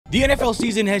The NFL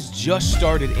season has just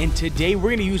started, and today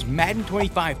we're going to use Madden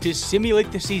 25 to simulate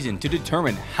the season to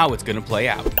determine how it's going to play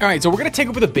out. All right, so we're going to take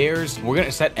over the Bears. We're going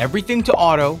to set everything to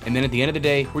auto, and then at the end of the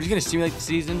day, we're just going to simulate the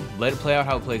season, let it play out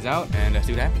how it plays out, and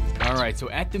see what happens. All right, so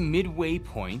at the midway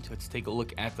point, let's take a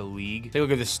look at the league. Take a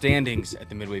look at the standings at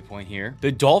the midway point here.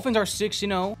 The Dolphins are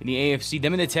 6-0 in the AFC.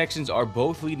 Them and the Texans are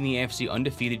both leading the AFC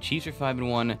undefeated. Chiefs are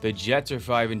 5-1. The Jets are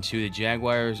 5-2. The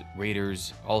Jaguars,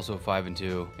 Raiders also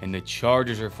 5-2, and the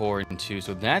Chargers are 4-2.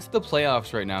 So that's the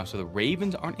playoffs right now. So the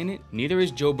Ravens aren't in it. Neither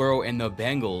is Joe Burrow and the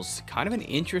Bengals. Kind of an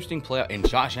interesting playoff. And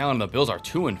Josh Allen and the Bills are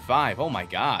 2-5. Oh my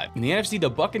God. In the NFC, the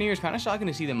Buccaneers, kind of shocking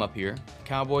to see them up here.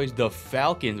 Cowboys, the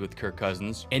Falcons with Kirk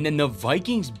Cousins, and then the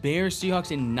Vikings, Bears,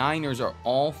 Seahawks, and Niners are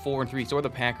all 4-3. So are the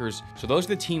Packers. So those are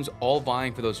the teams all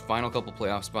vying for those final couple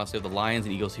playoff spots. They have the Lions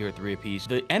and Eagles here at 3 apiece.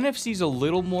 The NFC is a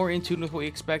little more in tune with what we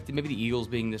expected. Maybe the Eagles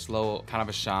being this low, kind of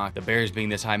a shock. The Bears being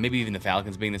this high. Maybe even the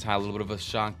Falcons being this high, a little bit of a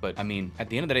shock. But I mean, at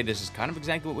the end of the day, this is kind of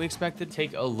exactly what we expected.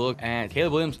 Take a look at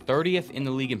Caleb Williams, 30th in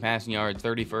the league in passing yards,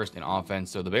 31st in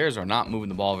offense. So the Bears are not moving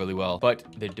the ball really well, but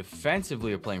they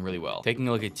defensively are playing really well. Taking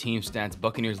a look at team stats,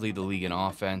 Buccaneers lead the league in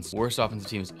offense. Worst offensive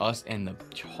team is us and the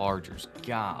Chargers.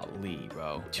 Golly,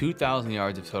 bro. 2,000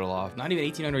 yards of total off. Not even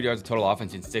 1,800 yards of total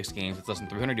offense in 6 games. It's less than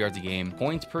 300 yards a game.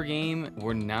 Points per game,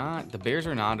 the Bears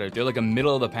are not. They're like a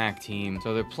middle of the pack team.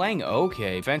 So they're playing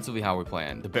okay. Defensively, how we're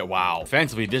playing. Wow.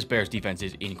 Defensively, this Bears defense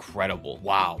is incredible.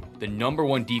 Wow. The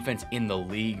 #1 defense in the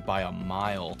league by a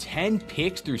mile. 10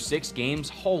 picks through 6 games.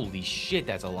 Holy shit,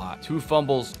 that's a lot. 2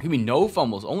 fumbles. I mean, no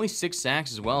fumbles. Only 6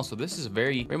 sacks as well. So this is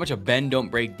very much a bend, don't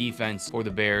break defense for the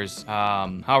Bears.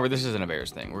 However, this isn't a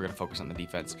Bears thing. We're going to focus on the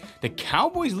defense. The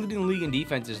Cowboys leading the league in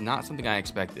defense is not something I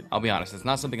expected. I'll be honest. It's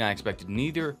not something I expected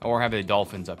neither, or have the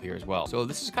Dolphins up here as well. So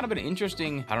this is kind of an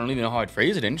interesting, I don't even know how I'd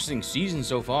phrase it, interesting season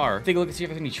so far. Take a look and see if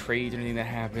there's any trades or anything that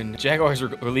happened. Jaguars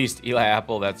released Eli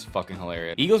Apple. That's fucking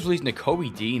hilarious. Eagles released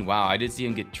Nakobe Dean. Wow, I did see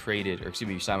him get traded, or excuse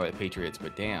me, signed by the Patriots,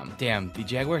 but damn. The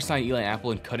Jaguars signed Eli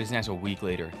Apple and cut his ass a week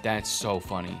later. That's so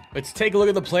funny. Let's take a look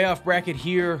at the playoff bracket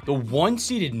here. The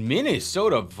 1-seeded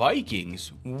Minnesota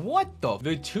Vikings. What the?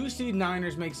 The 2-seeded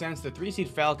Niners make sense. The 3-seed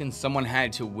Falcons, someone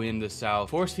had to win the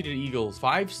South. 4-seeded Eagles.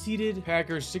 5-seeded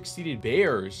Packers. 6-seeded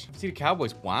Bears. 5-seeded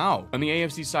Cowboys. Wow. On the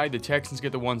AFC side, the Texans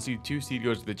get the 1-seed. 2-seed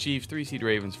goes to the Chiefs. 3-seed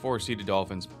Ravens. 4-seeded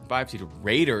Dolphins. 5-seed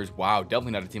Raiders. Wow,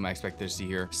 definitely not a team I expected to see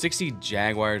here. 6-seed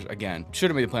Jaguars. Again, should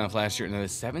have made the playoff last year. And then the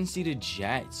 7-seeded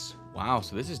Jets. Wow,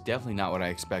 so this is definitely not what I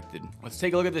expected. Let's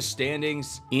take a look at the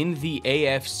standings. In the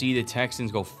AFC, the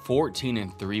Texans go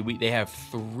 14-3. They have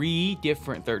 3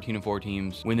 different 13-4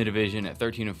 teams win the division at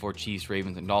 13-4 Chiefs,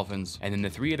 Ravens, and Dolphins. And then the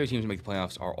 3 other teams that make the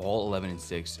playoffs are all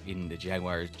 11-6 in the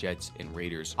Jaguars, Jets, and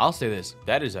Raiders. I'll say this,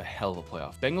 that is a hell of a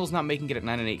playoff. Bengals not making it at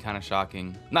 9-8, kind of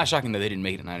shocking. Not shocking that they didn't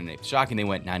make it at 9-8. Shocking they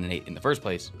went 9-8 in the first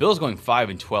place. Bills going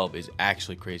 5-12 is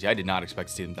actually crazy. I did not expect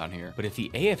to see them down here. But if the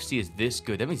AFC is this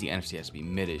good, that means the NFC has to be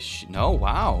mid-ish. No,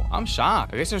 wow, I'm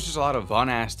shocked. I guess there's just a lot of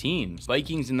fun-ass teams.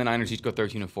 Vikings and the Niners each go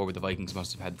 13-4, but the Vikings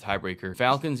must have had the tiebreaker.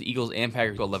 Falcons, Eagles, and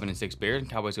Packers go 11-6. Bears and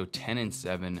Cowboys go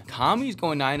 10-7. Commies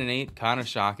going 9-8, kind of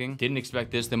shocking. Didn't expect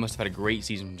this. They must have had a great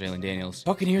season from Jalen Daniels.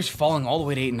 Buccaneers falling all the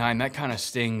way to 8-9. That kind of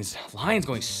stings. Lions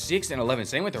going 6-11.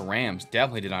 Same with the Rams.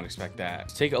 Definitely did not expect that.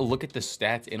 Let's take a look at the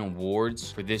stats and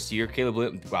awards for this year. Caleb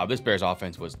Williams, wow, this Bears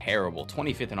offense was terrible.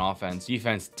 25th in offense.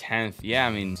 Defense 10th. Yeah,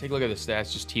 I mean, take a look at the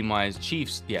stats just team-wise.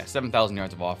 Chiefs, yeah, 7,000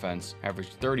 yards of offense,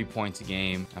 averaged 30 points a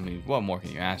game. I mean, what more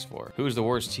can you ask for? Who's the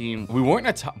worst team? We weren't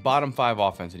a bottom 5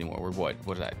 offense anymore. We're what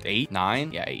is that? 8,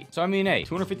 9? Yeah, 8. So I mean, hey,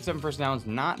 257 first downs,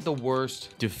 not the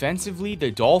worst. Defensively, the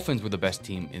Dolphins were the best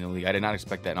team in the league. I did not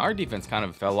expect that. And our defense kind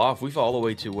of fell off. We fell all the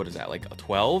way to, what is that, like a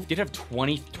 12? Did have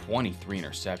 23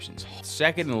 interceptions.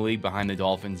 Second in the league behind the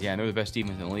Dolphins. Yeah, they're the best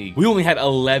defense in the league. We only had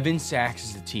 11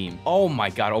 sacks as a team. Oh my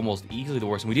God, almost easily the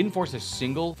worst. And we didn't force a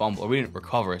single fumble, or we didn't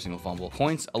recover a single fumble.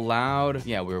 Points allowed.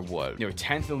 Yeah, we were what? They were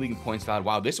 10th in the league in points allowed.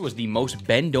 Wow, this was the most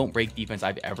bend, don't break defense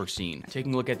I've ever seen.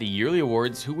 Taking a look at the yearly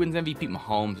awards, who wins MVP?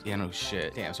 Mahomes. Yeah, no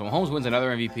shit. Damn, so Mahomes wins another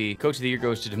MVP. Coach of the year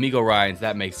goes to D'Amico Ryans.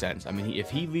 That makes sense. I mean,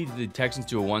 if he leads the Texans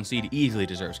to a 1-seed, easily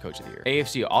deserves Coach of the Year.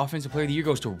 AFC Offensive Player of the Year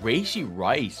goes to Rashee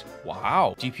Rice.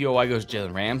 Wow. DPOY goes to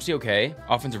Jalen Ramsey. Okay.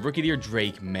 Offensive Rookie of the Year,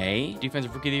 Drake May.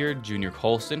 Defensive Rookie of the Year, Junior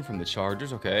Colston from the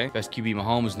Chargers. Okay. Best QB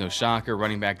Mahomes, no shocker.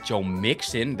 Running back Joe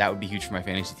Mixon. That would be huge for my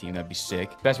fantasy team. That'd be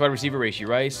sick. Best Best wide receiver, Rashee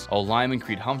Rice. Oh, lineman,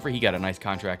 Creed Humphrey. He got a nice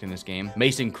contract in this game.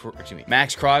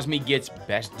 Max Crosby gets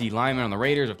best D lineman on the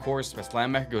Raiders, of course. Best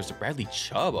linebacker goes to Bradley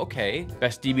Chubb. Okay.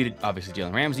 Best DB, obviously,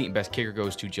 Jalen Ramsey. And best kicker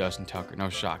goes to Justin Tucker. No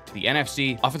shock. To the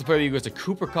NFC, offensive player of the year goes to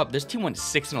Cooper Kupp. This team went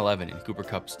 6-11, and Cooper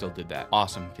Kupp still did that.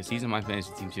 Awesome, because he's in my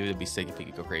fantasy team too. It'd be sick if he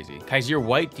could go crazy. Kaiser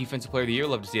White, defensive player of the year.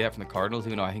 Love to see that from the Cardinals,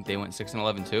 even though I think they went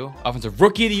 6-11 too. Offensive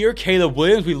rookie of the year, Caleb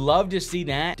Williams. We love to see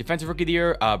that. Defensive rookie of the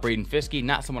year, Braden Fiskey.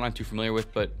 Not someone I'm too familiar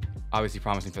with, but obviously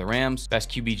promising for the Rams. Best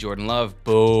QB, Jordan Love.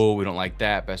 Boo, we don't like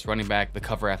that. Best running back, the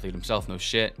cover athlete himself. No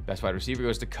shit. Best wide receiver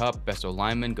goes to Kupp. Best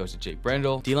O-lineman goes to Jake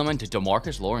Brendel. D-lineman to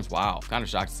DeMarcus Lawrence. Wow, kind of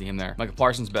shocked to see him there. Micah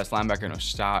Parsons, best linebacker, no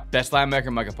shot. Best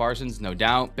linebacker, Micah Parsons, no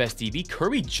doubt. Best DB,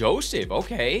 Kirby Joseph.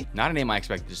 Okay, not a name I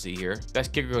expected to see here.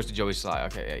 Best kicker goes to Joey Sly.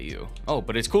 Okay, yeah, you. Oh,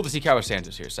 but it's cool to see Carlos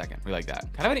Santos here second. We like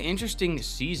that. Kind of an interesting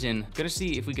season. Gonna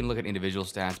see if we can look at individual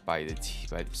stats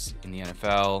in the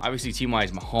NFL. Obviously,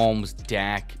 team-wise, Mahomes,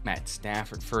 Dak, Matt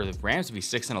Stafford. For the Rams to be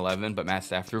 6-11, but Matt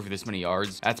Stafford threw for this many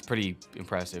yards. That's pretty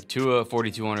impressive. Tua,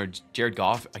 4,200. Jared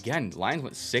Goff, again, Lions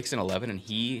went 6-11, and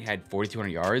he had 4,200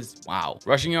 yards. Wow.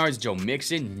 Rushing yards, Joe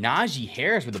Mixon. Najee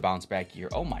Harris with a bounce back year.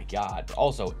 Oh my God.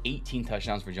 Also, 18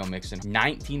 touchdowns for Joe Mixon.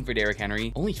 19 for Derrick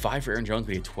Henry. Only 5 for Aaron Jones,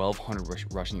 but he had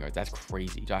 1,200 rushing yards. That's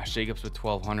crazy. Josh Jacobs with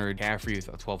 1,200. Caffrey with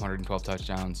 1,212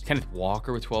 touchdowns. Kenneth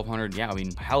Walker with 1,200. Yeah, I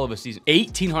mean, hell of a season.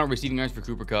 1,800 receiving yards for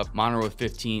Cooper Kupp. Monroe with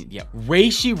 15. Yeah.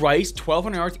 Rashee Rice,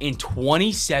 1,200 yards and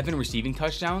 27 receiving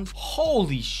touchdowns.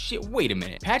 Holy shit. Wait a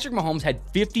minute. Patrick Mahomes had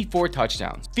 54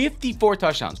 touchdowns. 54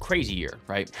 touchdowns. Crazy year,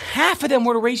 right? Half of them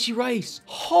were to Rashee Rice.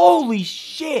 Holy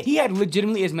shit. He had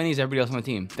legitimately as many as everybody else on the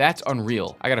team. That's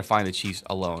unreal. I gotta find the Chiefs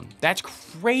alone. That's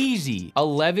crazy.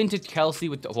 11 to Kelsey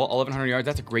with 1,100 yards.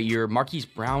 That's a great year. Marquise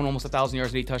Brown, almost 1,000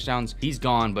 yards and 8 touchdowns. He's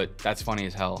gone, but that's funny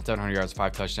as hell. 700 yards,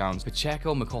 5 touchdowns.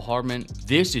 Pacheco, McCole Hardman.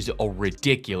 This is a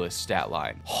ridiculous stat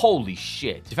line. Holy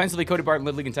shit. Defensively, Cody Barton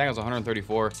led league in tackles,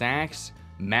 134 sacks.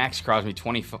 Max Crosby,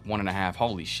 21.5.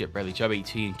 Holy shit. Bradley Chubb,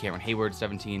 18. Cameron Hayward,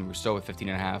 17. Rousseau with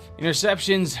 15.5.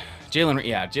 Interceptions.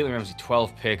 Jalen Ramsey,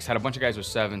 12 picks. Had a bunch of guys with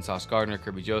 7. Sauce Gardner,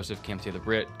 Kirby Joseph, Cam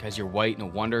Taylor-Britt. Kaiser White, no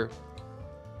wonder.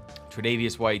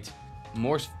 Tre'Davious White.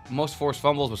 Most forced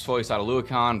fumbles was Foye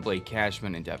Sadaluakon, Blake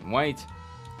Cashman, and Devin White.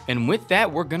 And with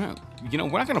that, we're gonna, we're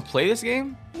not gonna play this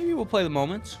game. Maybe we'll play the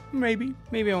moments. Maybe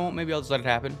I won't. Maybe I'll just let it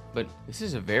happen. But this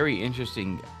is a very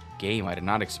interesting game. I did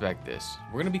not expect this.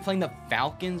 We're gonna be playing the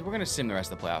Falcons. We're gonna sim the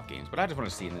rest of the playoff games, but I just want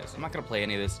to see this. I'm not gonna play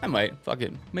any of this. I might. Fuck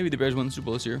it. Maybe the Bears win the Super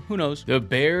Bowl this year. Who knows? The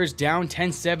Bears down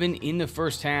 10-7 in the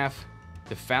first half.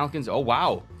 The Falcons, oh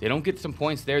wow, they don't get some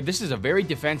points there. This is a very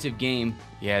defensive game.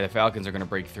 Yeah, the Falcons are gonna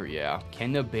break through. Yeah.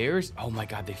 Can the Bears? Oh my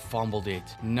God, they fumbled it.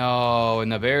 No, and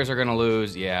the Bears are gonna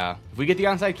lose. Yeah. If we get the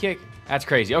onside kick, that's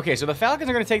crazy. Okay, so the Falcons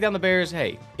are going to take down the Bears.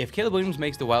 Hey, if Caleb Williams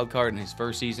makes the wild card in his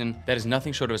first season, that is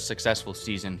nothing short of a successful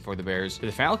season for the Bears. For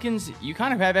the Falcons, you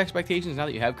kind of have expectations now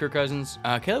that you have Kirk Cousins.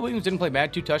 Caleb Williams didn't play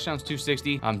bad. 2 touchdowns,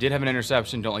 260. Did have an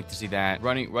interception. Don't like to see that.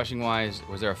 Rushing-wise,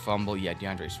 was there a fumble? Yeah,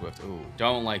 DeAndre Swift. Ooh,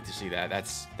 don't like to see that.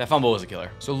 That fumble was a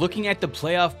killer. So looking at the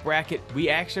playoff bracket, we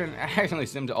actually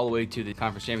simmed all the way to the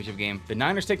conference championship game. The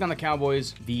Niners take down the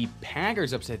Cowboys. The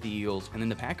Packers upset the Eagles. And then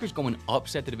the Packers go and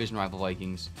upset the division rival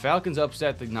Vikings. Falcons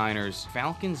upset the Niners.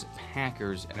 Falcons,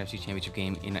 Packers, NFC Championship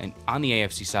game on the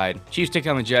AFC side. Chiefs take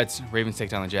down the Jets. Ravens take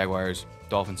down the Jaguars.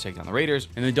 Dolphins take down the Raiders.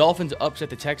 And the Dolphins upset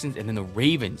the Texans. And then the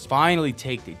Ravens finally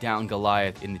take down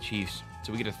Goliath in the Chiefs.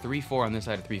 So we get a 3-4 on this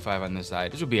side, a 3-5 on this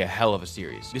side. This would be a hell of a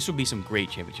series. This would be some great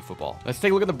championship football. Let's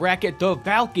take a look at the bracket. The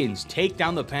Falcons take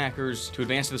down the Packers to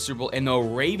advance to the Super Bowl, and the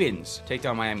Ravens take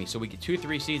down Miami. So we get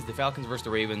 2-3 seeds, the Falcons versus the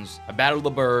Ravens. A battle of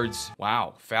the birds.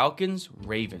 Wow. Falcons,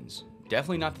 Ravens.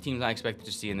 Definitely not the teams I expected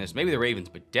to see in this. Maybe the Ravens,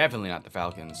 but definitely not the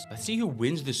Falcons. Let's see who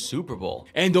wins the Super Bowl.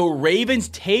 And the Ravens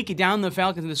take down the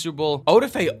Falcons in the Super Bowl.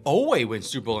 Odafe Owe wins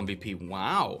Super Bowl MVP.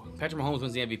 Wow. Patrick Mahomes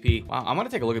wins the MVP. Wow, I'm going to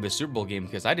take a look at this Super Bowl game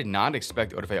because I did not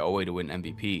expect Odafe Owe to win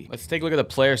MVP. Let's take a look at the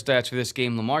player stats for this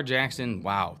game. Lamar Jackson.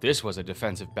 Wow, this was a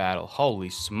defensive battle. Holy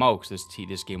smokes, this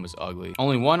game was ugly.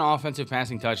 Only 1 offensive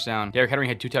passing touchdown. Derrick Henry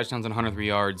had 2 touchdowns on 103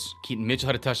 yards. Keaton Mitchell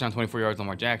had a touchdown, 24 yards.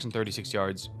 Lamar Jackson, 36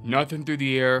 yards. Nothing through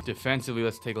the air. Defensively,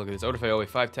 let's take a look at this. Odafe Owe,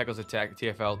 5 tackles attack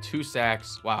TFL, 2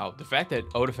 sacks. Wow, the fact that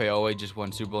Odafe Owe just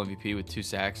won Super Bowl MVP with 2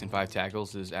 sacks and 5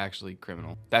 tackles is actually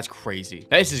criminal. That's crazy.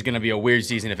 This is going to be a weird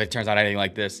season if it turns out anything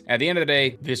like this. At the end of the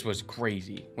day, this was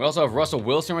crazy. We also have Russell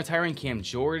Wilson retiring, Cam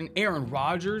Jordan, Aaron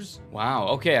Rodgers. Wow,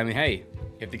 okay, I mean, hey,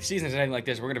 if the season is anything like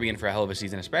this, we're going to be in for a hell of a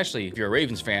season, especially if you're a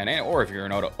Ravens fan or if you're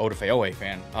an Odafe Owe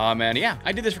fan. And yeah,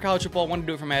 I did this for college football. Wanted to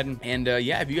do it for Madden. And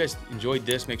yeah, if you guys enjoyed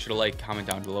this, make sure to like, comment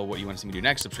down below what you want to see me do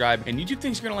next, subscribe. And YouTube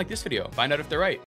thinks you're going to like this video. Find out if they're right.